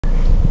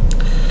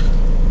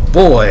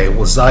boy,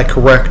 was I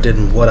correct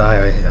in what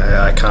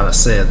I kind of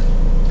said,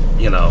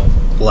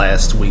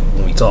 last week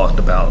when we talked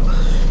about,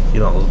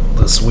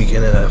 this week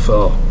in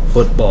NFL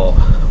football.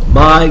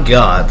 My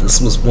God,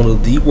 this was one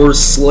of the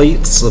worst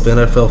slates of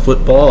NFL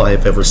football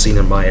I've ever seen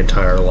in my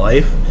entire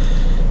life.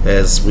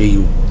 As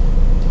we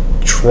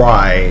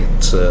try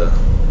to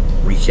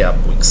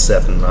recap Week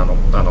 7, I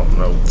don't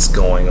know what's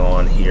going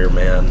on here,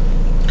 man.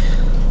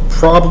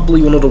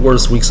 Probably one of the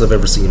worst weeks I've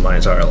ever seen in my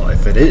entire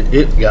life, and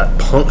it got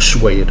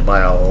punctuated by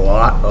a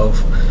lot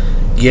of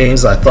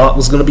games I thought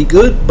was going to be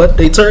good, but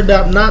they turned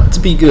out not to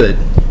be good.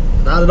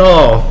 Not at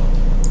all.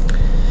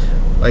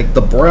 Like,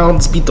 the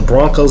Browns beat the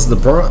Broncos. The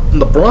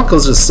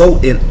Broncos are so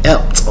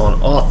inept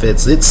on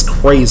offense. It's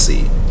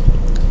crazy.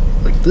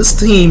 Like, this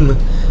team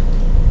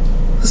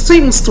was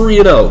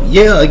 3-0.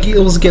 Yeah, it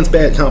was against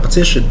bad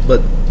competition,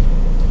 but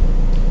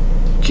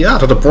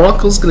God, are the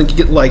Broncos going to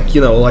get like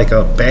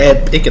a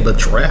bad pick in the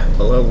draft,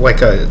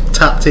 like a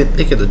top 10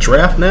 pick in the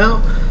draft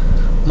now?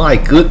 My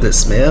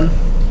goodness, man.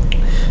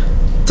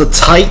 The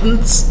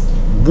Titans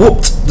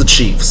whooped the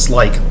Chiefs.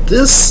 Like,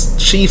 this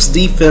Chiefs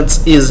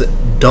defense is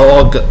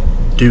dog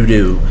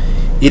doo-doo.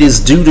 It is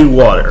doo-doo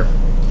water.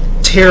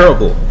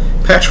 Terrible.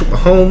 Patrick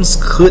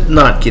Mahomes could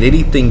not get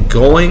anything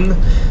going.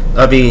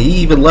 I mean, he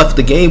even left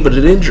the game with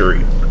an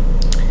injury.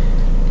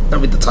 I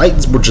mean, the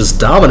Titans were just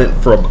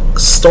dominant from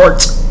start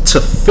to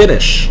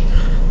finish.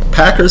 The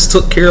Packers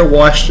took care of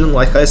Washington.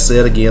 Like I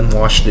said, again,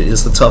 Washington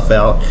is the tough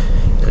out.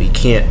 You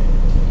can't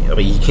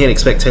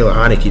expect Taylor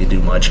Heinicke to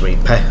do much.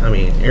 I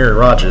mean, Aaron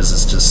Rodgers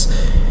is just,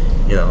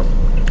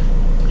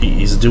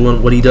 he's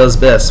doing what he does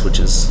best, which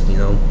is,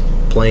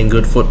 playing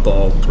good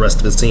football with the rest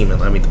of his team.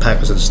 And I mean, the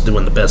Packers are just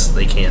doing the best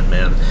they can,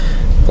 man.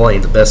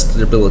 Playing the best of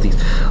their abilities.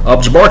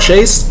 Ja'Marr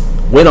Chase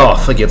went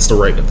off against the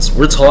Ravens.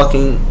 We're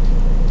talking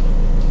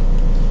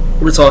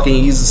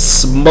he's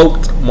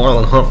smoked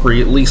Marlon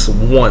Humphrey at least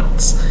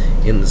once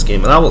in this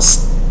game. And I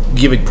was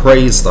giving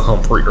praise to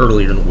Humphrey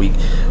earlier in the week,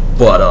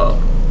 but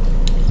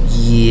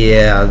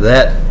yeah,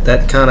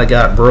 that kind of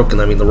got broken.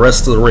 I mean, the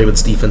rest of the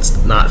Ravens defense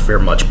did not fare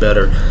much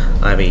better.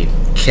 I mean,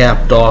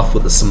 capped off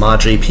with a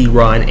Samaje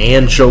Perine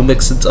and Joe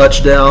Mixon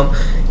touchdown,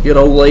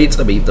 late.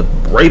 I mean, the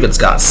Ravens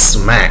got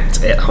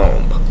smacked at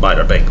home by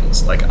the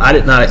Bengals. Like, I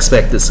did not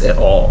expect this at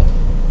all.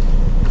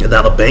 And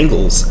now the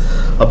Bengals,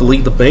 I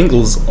believe the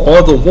Bengals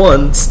are the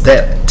ones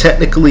that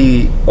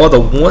technically are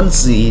the 1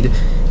 seed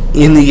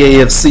in the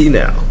AFC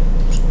now.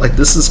 Like,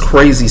 this is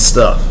crazy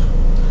stuff.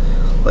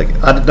 Like,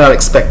 I did not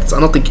expect this. I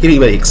don't think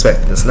anybody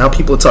expected this. Now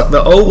people are talking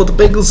about, oh, well, the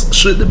Bengals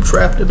shouldn't have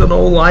drafted an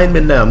old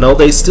lineman now. No,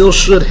 they still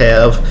should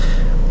have.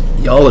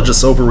 Y'all are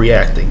just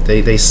overreacting.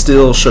 They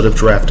still should have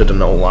drafted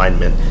an old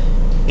lineman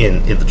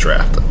in the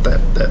draft.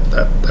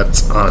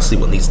 That's honestly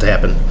what needs to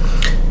happen.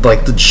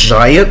 Like, the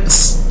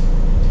Giants,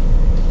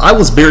 I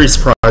was very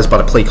surprised by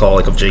the play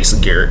calling of Jason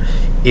Garrett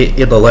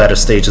in the latter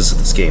stages of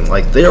this game.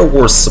 Like, there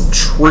were some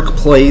trick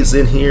plays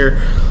in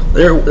here.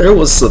 There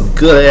was some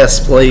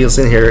good-ass plays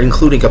in here,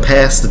 including a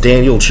pass to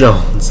Daniel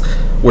Jones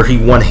where he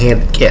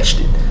one-handed catched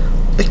it.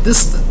 Like,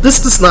 this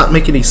does not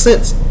make any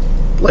sense.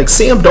 Like,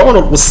 Sam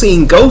Darnold was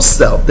seeing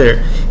ghosts out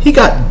there. He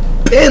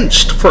got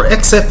benched for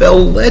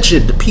XFL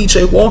legend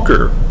P.J.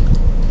 Walker.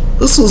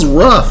 This was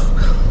rough.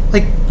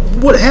 Like,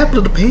 what happened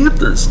to the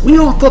Panthers? We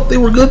all thought they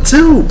were good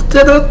too, but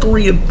they're not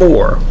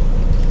 3-4.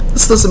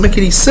 This doesn't make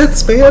any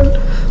sense, man.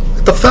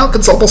 Like, the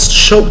Falcons almost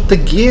choked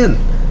again,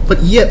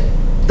 but yet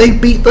they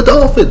beat the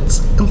Dolphins.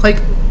 And like,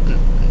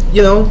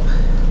 you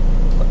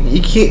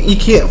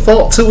can't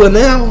fault Tua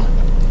now.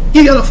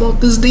 You gotta fault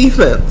this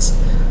defense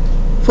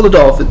for the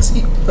Dolphins.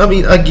 I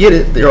mean, I get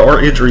it. There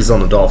are injuries on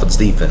the Dolphins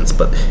defense,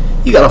 but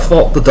you gotta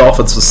fault the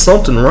Dolphins for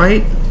something,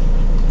 right?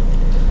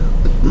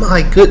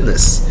 My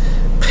goodness.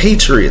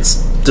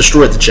 Patriots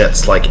destroyed the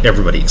Jets like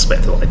everybody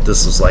expected. Like,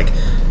 this was like,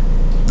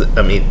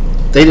 I mean,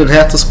 they didn't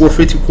have to score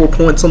 54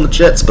 points on the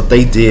Jets, but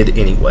they did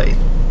anyway.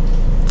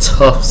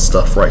 Tough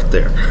stuff right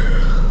there.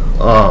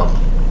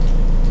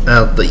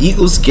 Now, the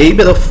Eagles gave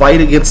it a fight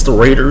against the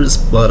Raiders,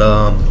 but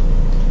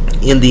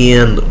in the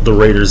end, the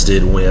Raiders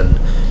did win.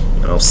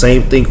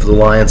 Same thing for the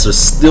Lions. They're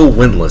still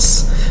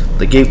winless.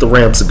 They gave the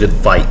Rams a good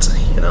fight.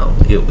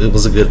 It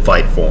was a good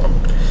fight for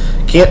them.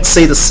 Can't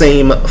say the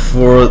same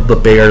for the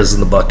Bears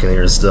and the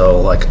Buccaneers, though.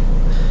 Like,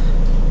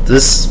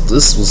 this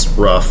was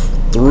rough.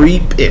 3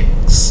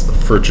 picks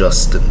for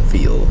Justin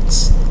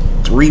Fields.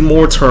 3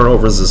 more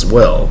turnovers as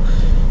well.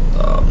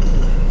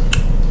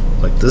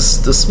 Like,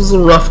 this was a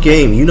rough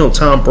game.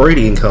 Tom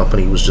Brady and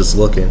company was just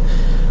looking.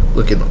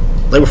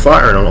 They were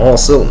firing on all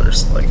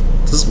cylinders. Like,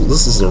 this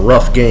is a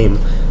rough game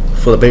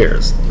for the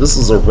Bears. This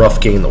is a rough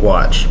game to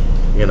watch.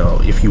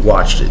 If you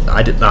watched it.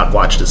 I did not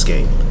watch this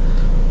game.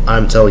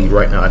 I'm telling you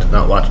right now, I did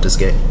not watch this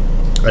game.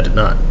 I did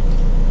not.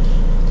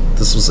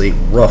 This was a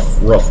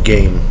rough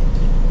game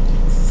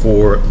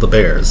for the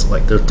Bears.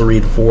 Like, they're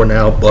 3-4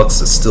 now. Bucks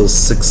is still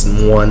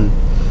 6-1.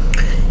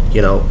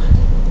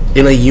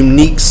 In a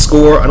unique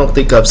score, I don't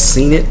think I've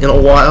seen it in a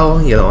while.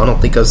 I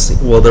don't think I've seen.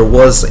 Well, there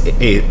was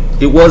a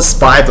it was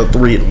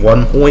 5-3 at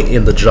one point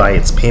in the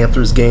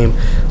Giants-Panthers game,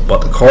 but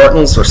the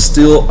Cardinals are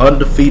still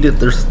undefeated.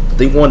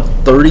 They won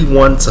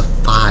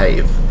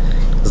 31-5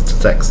 as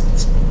the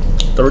Texans.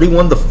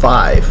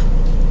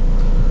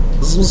 31-5.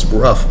 This was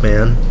rough,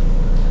 man.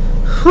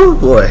 Whew,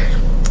 boy.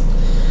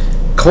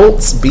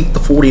 Colts beat the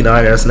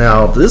 49ers.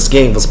 Now, this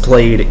game was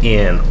played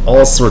in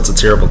all sorts of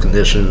terrible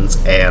conditions,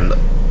 and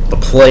the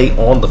play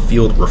on the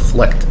field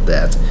reflected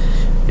that.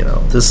 You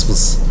know, this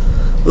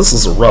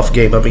was a rough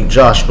game. I mean,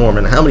 Josh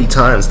Norman, how many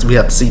times do we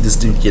have to see this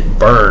dude get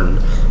burned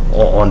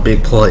on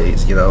big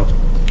plays, you know?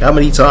 How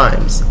many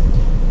times?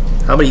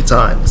 How many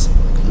times?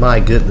 My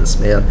goodness,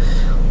 man.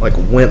 Like,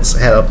 Wentz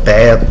had a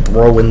bad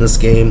throw in this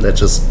game that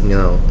just, you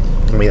know,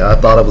 I mean, I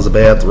thought it was a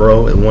bad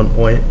throw at one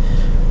point,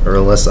 or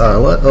unless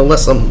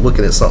I'm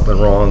looking at something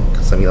wrong,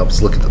 because I mean, I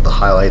was looking at the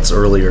highlights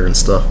earlier and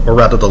stuff, or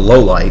rather the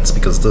lowlights,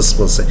 because this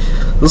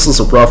was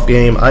a rough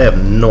game. I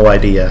have no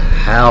idea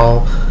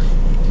how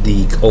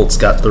the Colts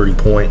got 30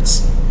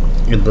 points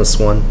in this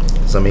one.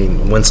 Because I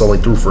mean, Wentz only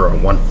threw for a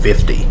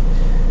 150.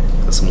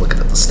 As I'm looking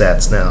at the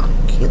stats now,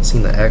 can't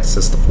seem to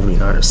access the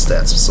 49ers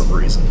stats for some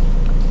reason.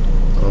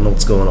 I don't know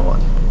what's going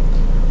on.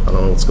 I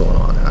don't know what's going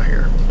on out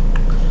here.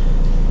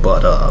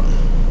 But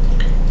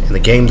in the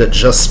game that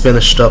just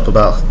finished up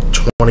about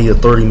 20 to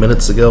 30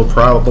 minutes ago,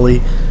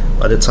 probably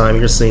by the time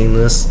you're seeing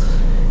this,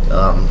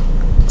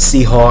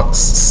 Seahawks,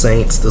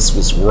 Saints, this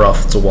was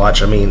rough to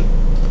watch. I mean,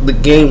 the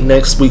game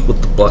next week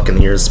with the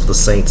Buccaneers for the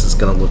Saints is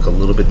going to look a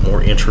little bit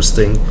more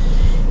interesting.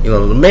 You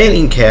know, the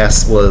Manning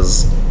cast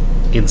was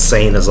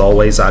insane as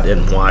always. I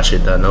didn't watch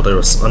it. I know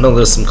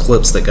there's some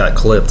clips that got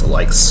clipped,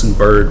 like Sue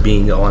Bird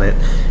being on it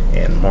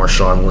and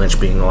Marshawn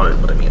Lynch being on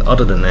it. But I mean,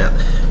 other than that,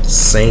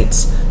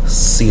 Saints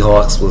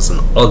Seahawks was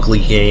an ugly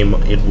game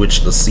in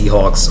which the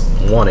Seahawks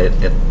won it,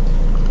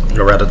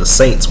 or rather the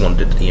Saints won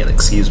it at the end.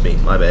 Excuse me,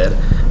 my bad.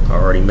 I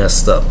already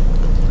messed up.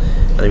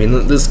 I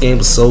mean, this game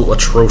was so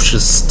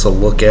atrocious to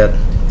look at.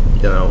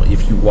 You know,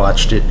 if you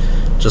watched it,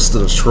 just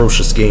an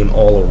atrocious game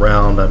all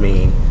around. I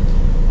mean,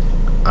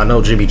 I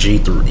know Jimmy G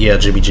threw. Yeah,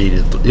 Jimmy G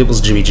did. It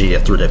was Jimmy G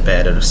that threw that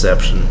bad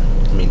interception.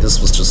 I mean,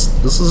 this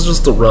is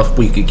just a rough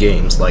week of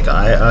games. Like,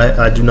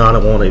 I do not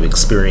want to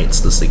experience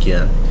this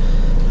again.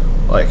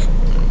 Like,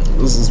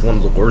 this is one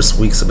of the worst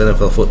weeks of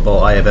NFL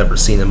football I have ever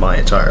seen in my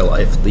entire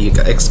life. The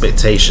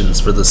expectations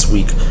for this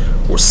week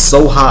were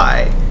so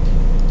high.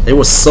 They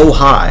were so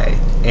high,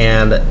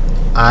 and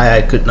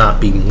I could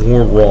not be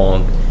more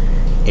wrong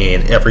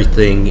in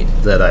everything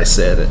that I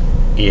said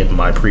in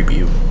my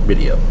preview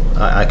video.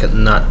 I could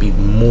not be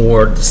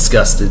more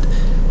disgusted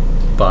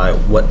by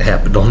what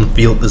happened on the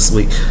field this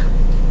week.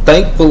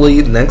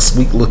 Thankfully, next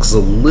week looks a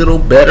little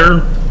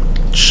better,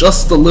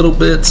 just a little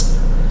bit.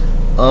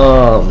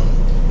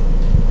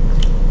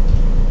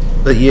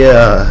 But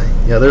yeah,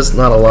 there's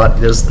not a lot.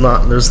 There's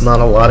not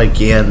a lot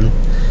again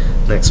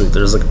next week.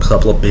 There's a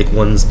couple of big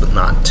ones, but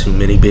not too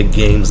many big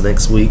games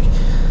next week.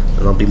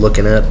 And I'll be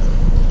looking at.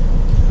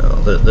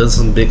 There's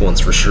some big ones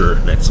for sure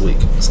next week.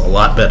 It's a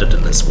lot better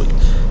than this week.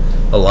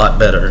 A lot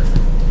better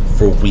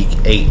for week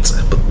 8,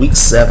 but week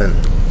 7.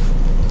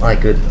 My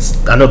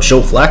goodness. I know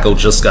Joe Flacco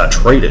just got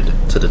traded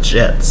to the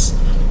Jets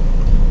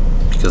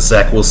because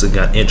Zach Wilson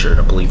got injured.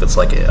 I believe it's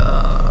like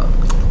a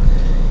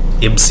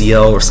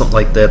MCL or something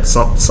like that.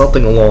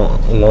 Something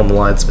along the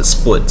lines of his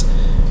foot,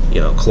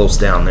 you know, close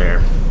down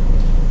there.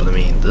 But I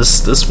mean,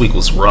 this week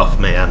was rough,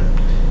 man.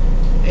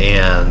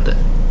 And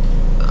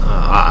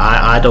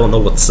I don't know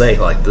what to say.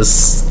 Like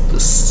this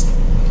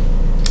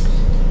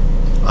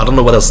I don't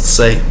know what else to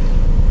say.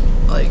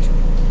 Like,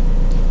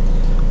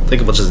 I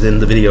think I'll just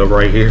end the video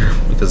right here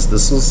because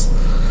this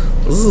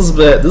is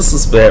bad. This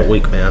is a bad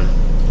week, man.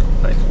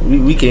 Like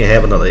we can't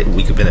have another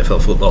week of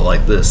NFL football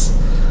like this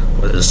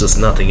where there's just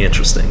nothing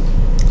interesting.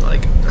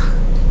 Like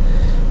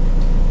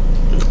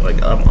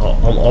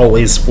I'm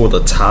always for the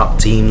top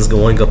teams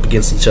going up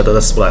against each other.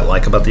 That's what I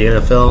like about the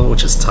NFL,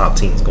 which is top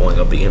teams going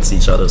up against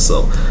each other.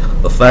 So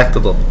the fact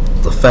of the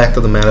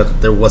matter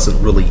that there wasn't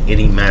really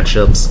any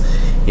matchups,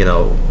 you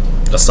know,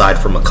 aside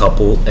from a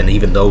couple, and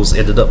even those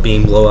ended up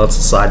being blowouts.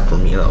 Aside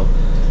from you know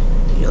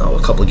a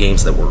couple of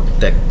games that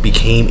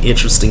became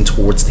interesting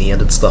towards the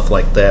end and stuff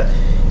like that.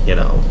 You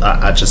know,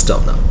 I just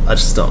don't know. I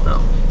just don't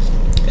know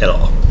at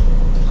all.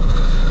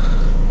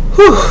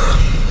 Whew.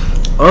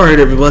 Alright,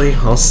 everybody.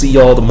 I'll see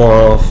y'all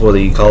tomorrow for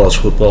the college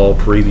football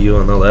preview.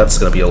 I know that's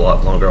going to be a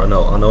lot longer. I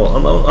know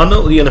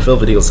the NFL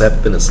videos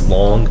haven't been as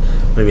long.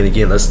 I mean,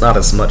 again, there's not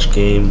as much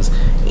games.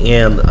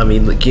 And, I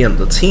mean, again,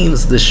 the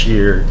teams this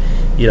year,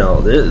 you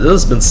know,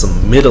 there's been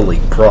some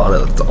middling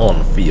product on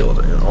the field,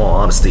 in all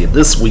honesty. And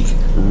this week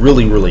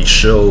really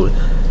showed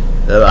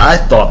that I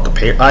thought the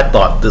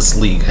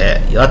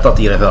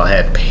NFL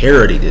had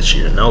parity this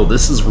year. No,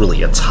 this is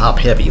really a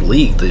top-heavy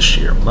league this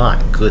year. My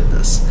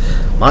goodness.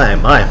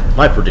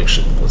 My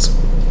prediction was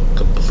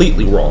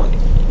completely wrong.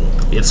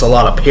 It's a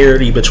lot of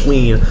parity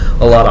between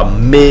a lot of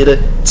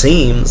mid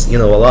teams, you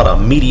know, a lot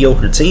of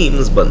mediocre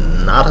teams, but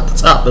not at the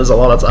top. There's a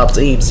lot of top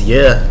teams,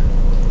 yeah.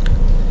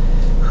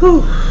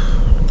 Whew.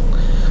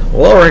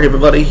 Well, alright,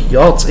 everybody.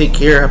 Y'all take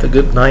care. Have a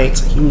good night.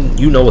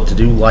 You know what to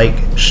do.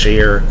 Like,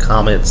 share,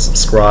 comment,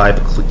 subscribe,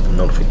 click the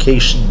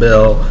notification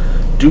bell.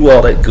 Do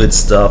all that good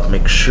stuff.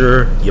 Make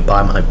sure you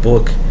buy my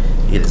book.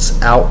 It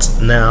is out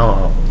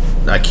now.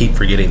 I keep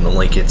forgetting to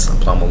link it, so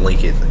I'm going to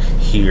link it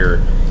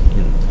here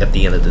at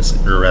the end of this,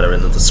 or rather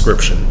in the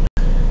description.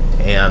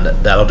 And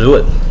that'll do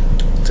it.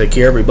 Take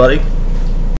care, everybody.